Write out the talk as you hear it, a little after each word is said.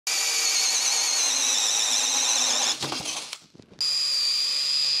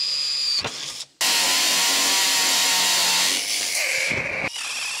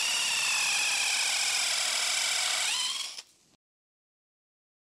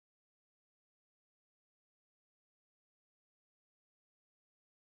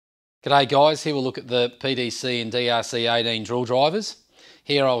G'day guys, here we'll look at the PDC and DRC 18 drill drivers.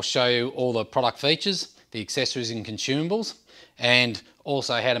 Here I'll show you all the product features, the accessories and consumables, and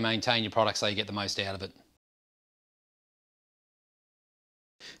also how to maintain your product so you get the most out of it.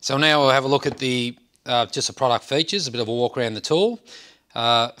 So now we'll have a look at the just the product features, a bit of a walk around the tool.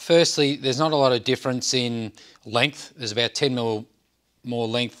 Firstly, there's not a lot of difference in length. There's about 10mm more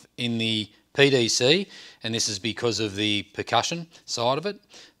length in the PDC, and this is because of the percussion side of it.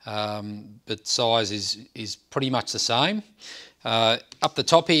 But size is pretty much the same. Up the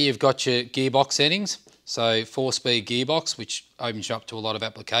top here you've got your gearbox settings, so 4-speed gearbox, which opens you up to a lot of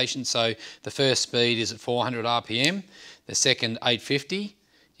applications. So the first speed is at 400 RPM, the second 850,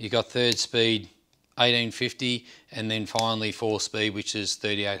 you've got third speed 1850, and then finally 4-speed, which is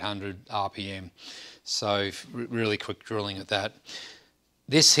 3800 RPM. So really quick drilling at that.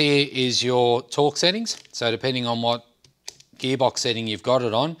 This here is your torque settings, so depending on what gearbox setting you've got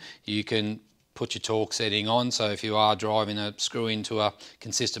it on, you can put your torque setting on. So if you are driving a screw into a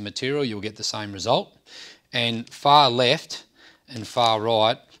consistent material, you'll get the same result. And far left and far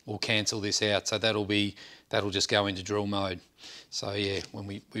right will cancel this out, so that'll just go into drill mode. So yeah, when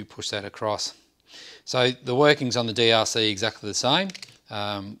we push that across. So the workings on the DRC are exactly the same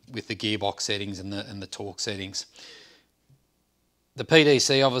with the gearbox settings and the torque settings. The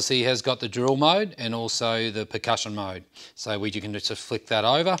PDC obviously has got the drill mode and also the percussion mode. So you can just flick that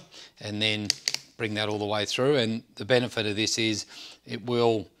over and then bring that all the way through. And the benefit of this is it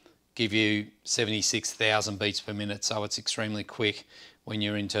will give you 76,000 beats per minute. So it's extremely quick when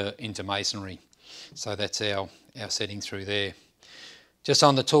you're into masonry. So that's our setting through there. Just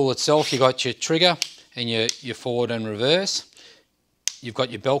on the tool itself, you've got your trigger and your forward and reverse. You've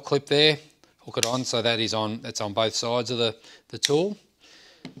got your belt clip there. Hook it on, so that's on both sides of the tool.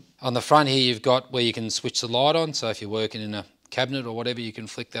 On the front here you've got where you can switch the light on, so if you're working in a cabinet or whatever, you can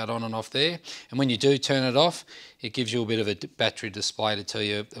flick that on and off there. And when you do turn it off, it gives you a bit of a battery display to tell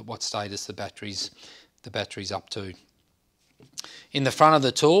you at what status the battery's up to. In the front of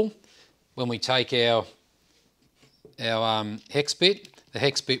the tool, when we take our hex bit, the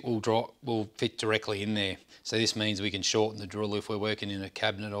hex bit will fit directly in there. So this means we can shorten the drill if we're working in a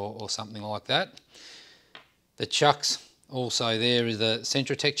cabinet or something like that. The chucks also there is the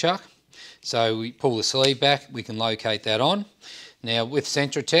EC-TEC chuck. So we pull the sleeve back, we can locate that on. Now with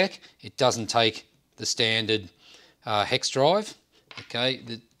EC-TEC, it doesn't take the standard hex drive. Okay,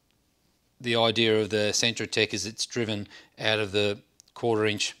 the idea of the EC-TEC is it's driven out of the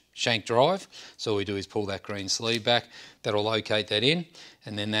 1/4-inch shank drive. So all we do is pull that green sleeve back, that'll locate that in,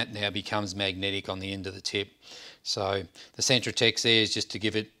 and then that now becomes magnetic on the end of the tip. So the EC-TEC there is just to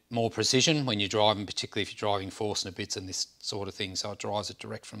give it more precision when you're driving, particularly if you're driving Forstner bits and this sort of thing, so it drives it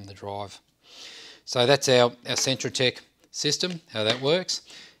direct from the drive. So that's our EC-TEC system, how that works.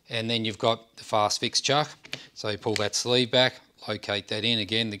 And then you've got the FastFix chuck, so you pull that sleeve back, locate that in,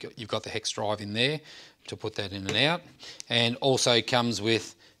 again you've got the hex drive in there to put that in and out, and also comes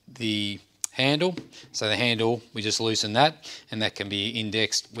with the handle. So the handle, we just loosen that, and that can be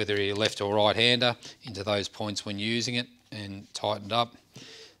indexed whether you're left or right hander into those points when using it and tightened up.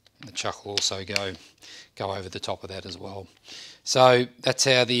 And the chuck will also go over the top of that as well. So that's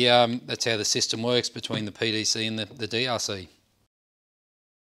how the system works between the PDC and the DRC.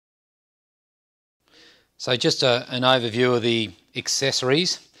 So just an overview of the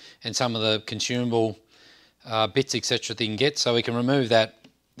accessories and some of the consumable bits etc. that you can get. So we can remove that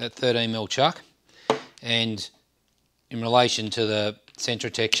 13mm chuck, and in relation to the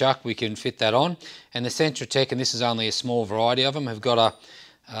EC-TEC chuck we can fit that on. And the EC-TEC, and this is only a small variety of them, have got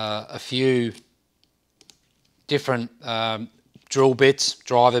a few different drill bits,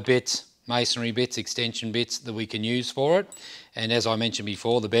 driver bits, masonry bits, extension bits that we can use for it. And as I mentioned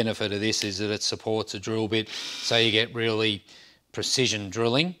before, the benefit of this is that it supports a drill bit, so you get really precision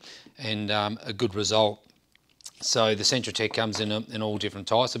drilling and a good result. So the EC-TEC comes in all different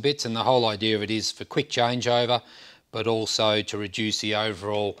types of bits, and the whole idea of it is for quick changeover, but also to reduce the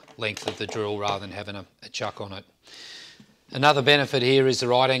overall length of the drill rather than having a chuck on it. Another benefit here is the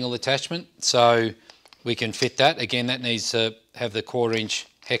right angle attachment, so we can fit that. Again, that needs to have the 1/4-inch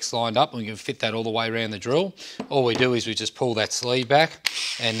hex lined up, and we can fit that all the way around the drill. All we do is we just pull that sleeve back,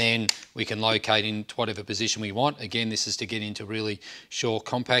 and then we can locate into whatever position we want. Again, this is to get into really short,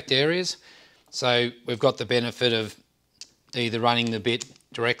 compact areas. So we've got the benefit of either running the bit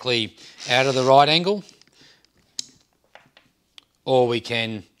directly out of the right angle, or we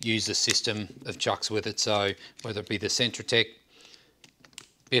can use a system of chucks with it. So whether it be the EC-TEC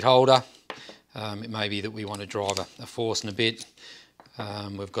bit holder, it may be that we want to drive a Forstner bit,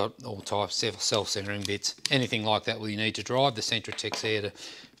 We've got all types of self-centering bits, anything like that you need to drive. The EC-TEC's there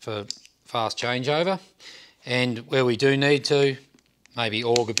for fast changeover. And where we do need to, maybe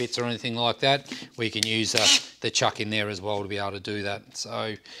auger bits or anything like that, we can use the chuck in there as well to be able to do that.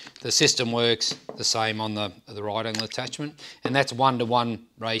 So the system works the same on the right angle attachment, and that's 1-to-1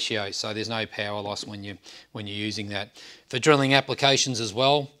 ratio, so there's no power loss when you're using that. For drilling applications as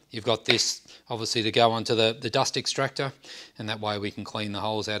well, you've got this obviously to go onto the dust extractor, and that way we can clean the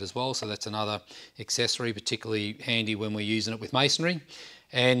holes out as well. So that's another accessory, particularly handy when we're using it with masonry.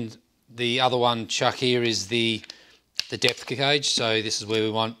 And the other one chuck here is the depth gauge. So this is where we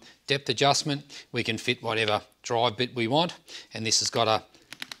want depth adjustment. We can fit whatever drive bit we want, and this has got a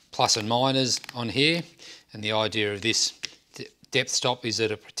plus and minus on here, and the idea of this depth stop is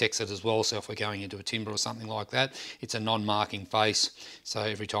that it protects it as well. So if we're going into a timber or something like that, it's a non-marking face, so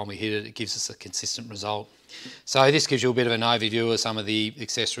every time we hit it, it gives us a consistent result. So this gives you a bit of an overview of some of the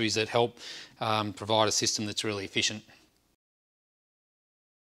accessories that help provide a system that's really efficient.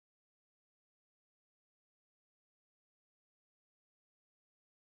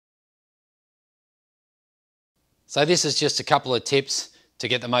 So this is just a couple of tips to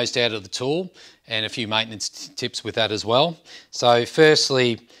get the most out of the tool, and a few maintenance tips with that as well. So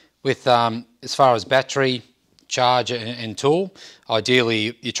firstly, with as far as battery, charge and tool,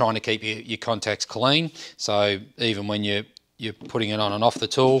 ideally you're trying to keep your contacts clean. So even when you're putting it on and off the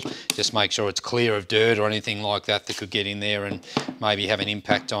tool, just make sure it's clear of dirt or anything like that that could get in there and maybe have an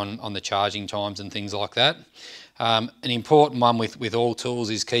impact on the charging times and things like that. An important one with all tools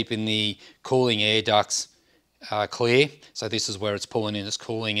is keeping the cooling air ducts clear. So this is where it's pulling in its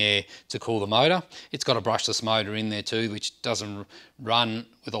cooling air to cool the motor. It's got a brushless motor in there too, which doesn't run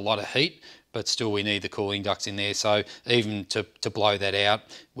with a lot of heat, but still we need the cooling ducts in there. So even to blow that out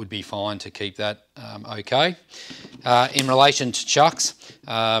would be fine to keep that okay. In relation to chucks,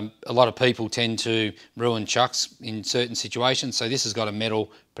 a lot of people tend to ruin chucks in certain situations. So this has got a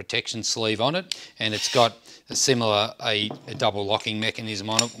metal protection sleeve on it, and it's got a double locking mechanism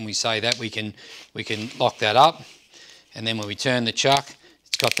on it. When we say that, we can lock that up, and then when we turn the chuck,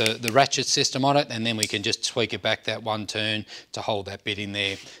 it's got the ratchet system on it, and then we can just tweak it back that one turn to hold that bit in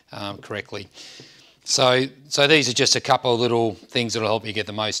there correctly. So these are just a couple of little things that will help you get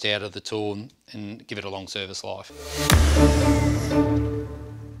the most out of the tool and give it a long service life.